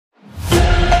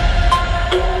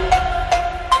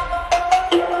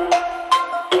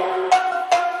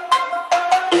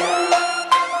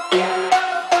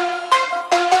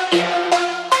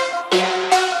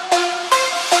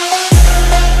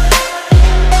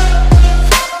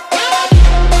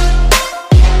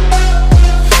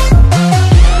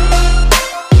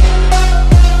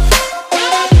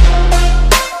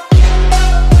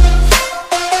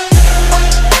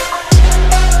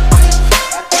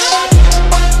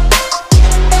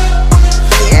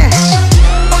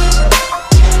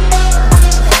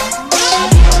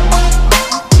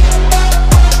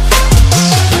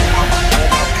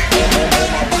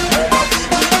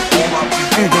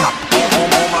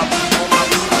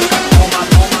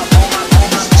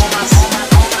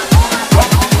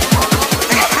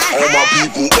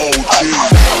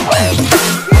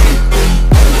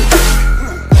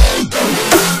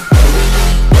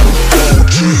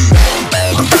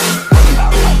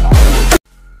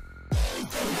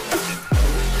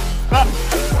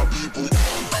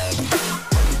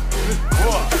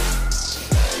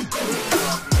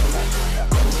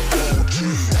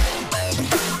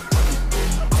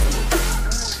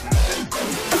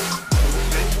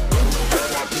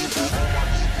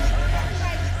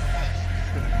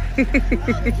Manny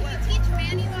how to sit?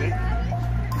 Manny, sit out.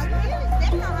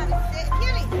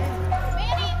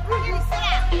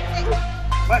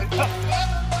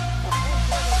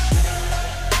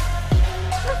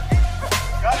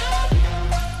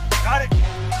 Got it.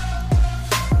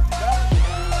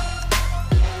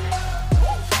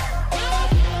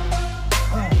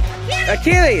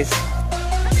 Achilles!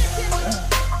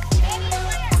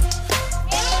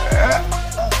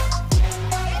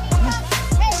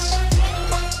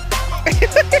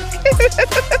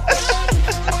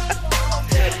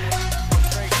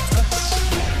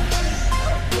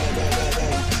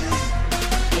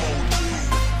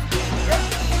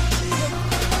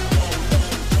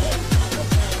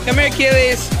 Come here,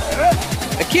 Achilles!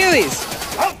 Achilles!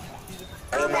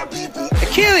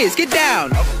 Achilles, get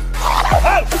down!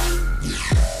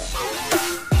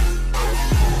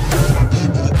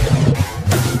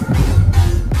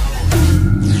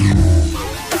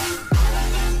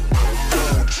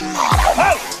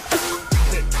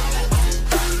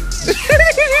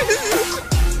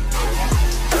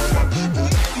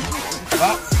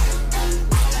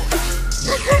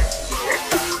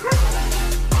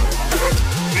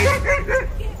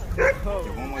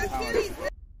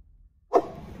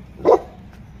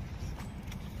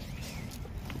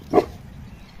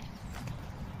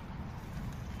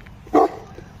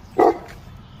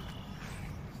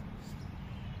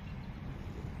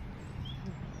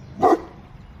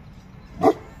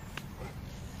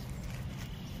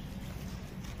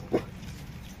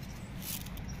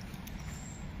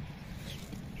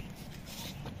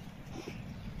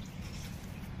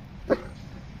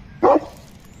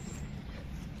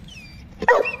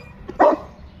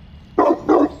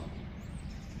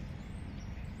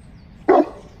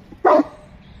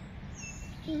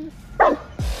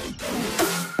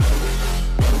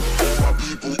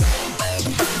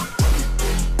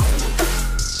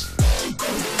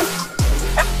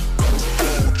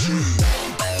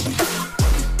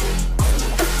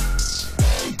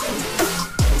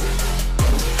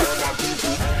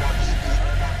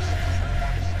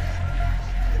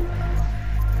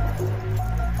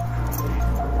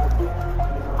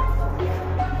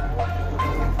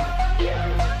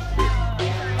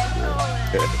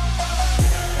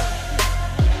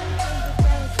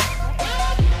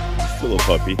 Still a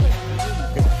puppy.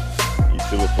 He's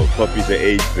still a puppy. Puppy's an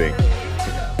age thing.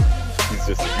 He's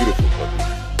just a beautiful puppy.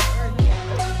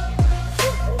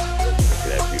 Look at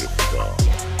that beautiful dog.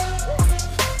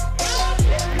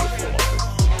 Beautiful mothers.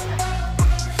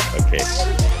 Okay.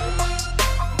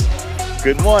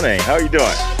 Good morning. How are you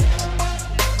doing?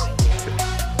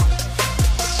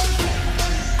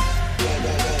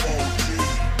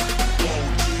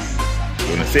 You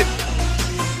wanna sit?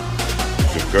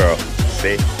 Good girl.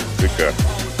 Stay. Good girl.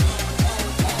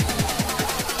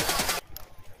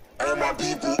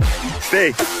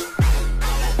 Stay.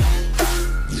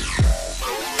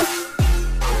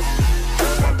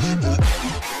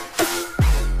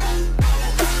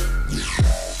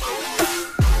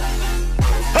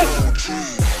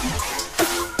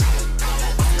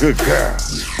 Good girl.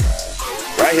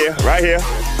 Right here, right here.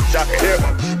 Shaka here.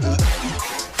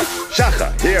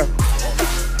 Shaka here.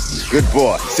 Good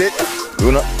boy. Sit.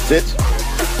 Luna, sit.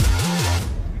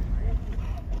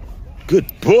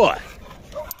 Good boy.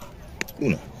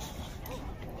 Luna.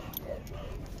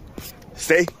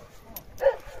 Stay.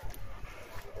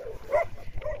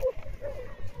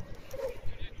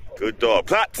 Good dog.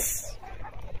 Plots.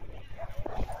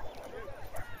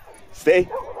 Stay.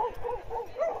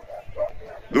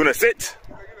 Luna, sit.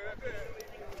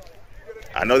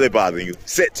 I know they're bothering you.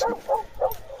 Sit.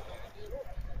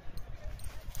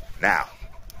 Now.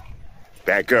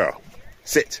 Bad girl.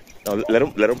 Sit. No, let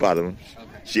him bother him.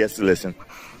 She has to listen.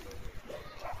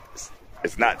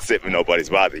 It's not sit when nobody's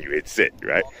bothering you. It's sit,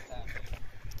 right?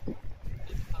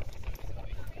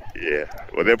 Yeah.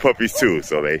 Well, they're puppies too,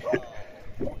 so they...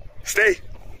 Stay.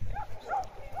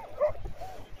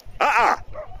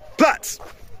 Plots.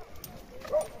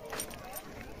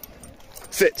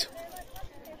 Sit.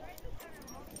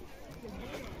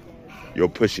 You're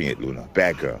pushing it, Luna.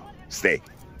 Bad girl. Stay.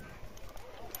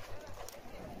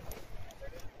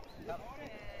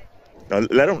 No,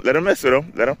 let him mess with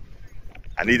him. Let him.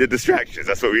 I need the distractions.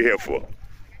 That's what we're here for.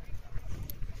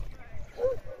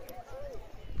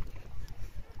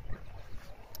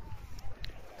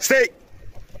 Stay.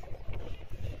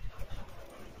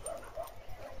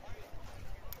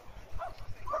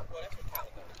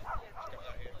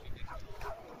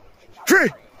 Free.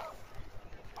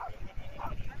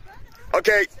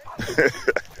 Okay.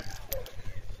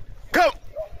 Go.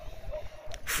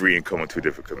 Free and come on two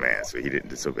different commands, so he didn't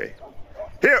disobey.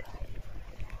 Here.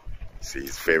 See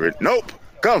his favorite. Nope.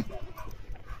 Come.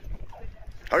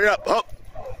 Hurry up. Up.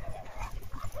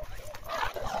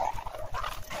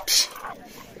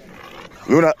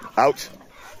 Luna, out.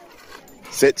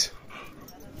 Sit.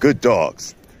 Good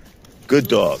dogs. Good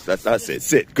dogs. That's it.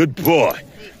 Sit. Good boy.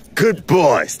 Good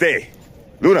boy. Stay.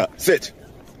 Luna, sit.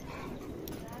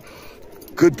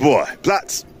 Good boy.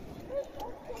 Platz.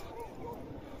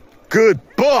 Good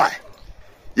boy.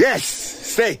 Yes.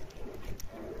 Stay.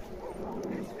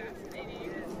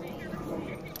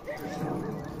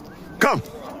 Come.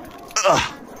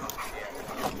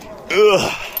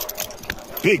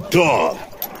 Big dog.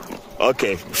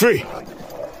 Okay, free.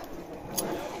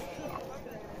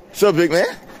 What's up, big man?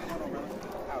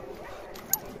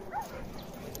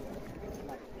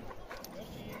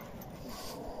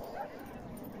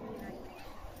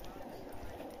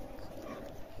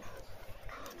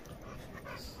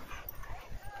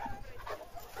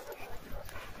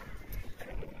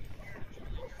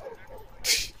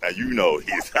 Now you know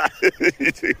he's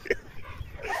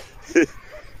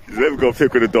never gonna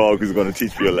pick with a dog who's gonna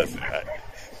teach me a lesson, right?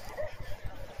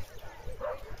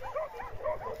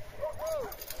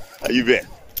 How you been?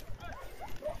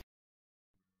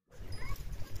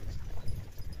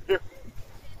 Here.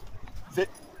 Sit.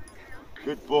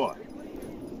 Good boy.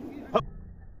 Hup.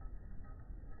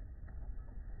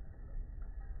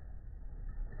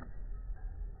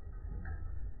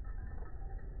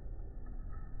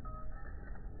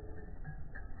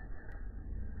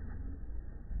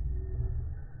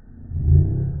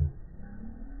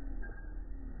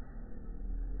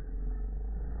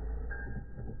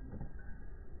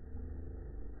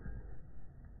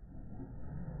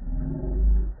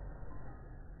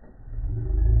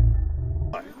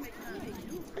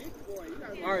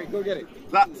 All right, go get it.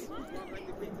 Platz.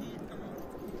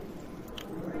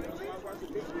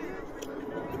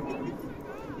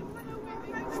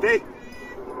 Stay.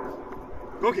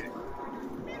 Go get it.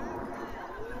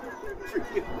 Free,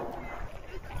 get it.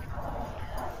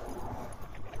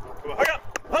 Come on, hurry up.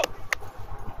 Up.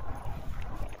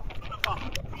 Come on.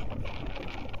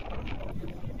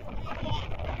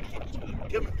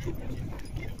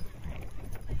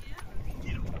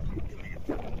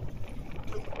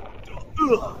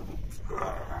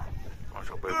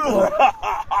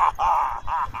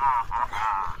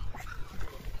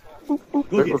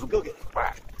 Go get it.